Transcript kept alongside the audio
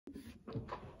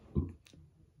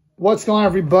What's going on,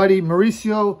 everybody?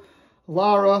 Mauricio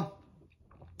Lara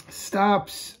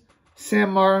stops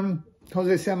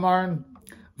Jose San Martin.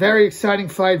 Very exciting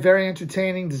fight, very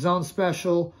entertaining. The zone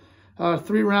special,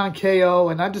 3-round KO,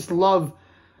 and I just love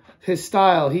his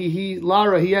style.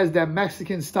 Lara has that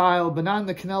Mexican style, but not in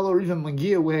the Canelo or even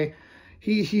Munguia way.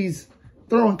 He's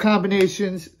throwing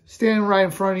combinations, standing right in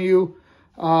front of you.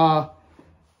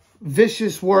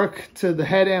 Vicious work to the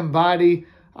head and body.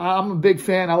 I'm a big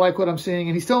fan. I like what I'm seeing.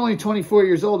 And he's still only 24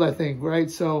 years old, I think, right?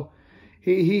 So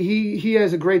he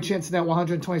has a great chance in that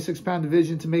 126-pound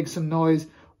division to make some noise.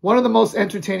 One of the most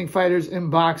entertaining fighters in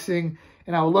boxing.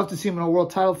 And I would love to see him in a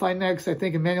world title fight next. I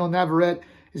think Emmanuel Navarrete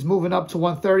is moving up to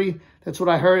 130. That's what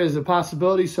I heard is a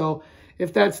possibility. So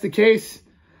if that's the case,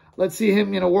 let's see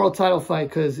him in a world title fight,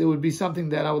 because it would be something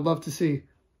that I would love to see.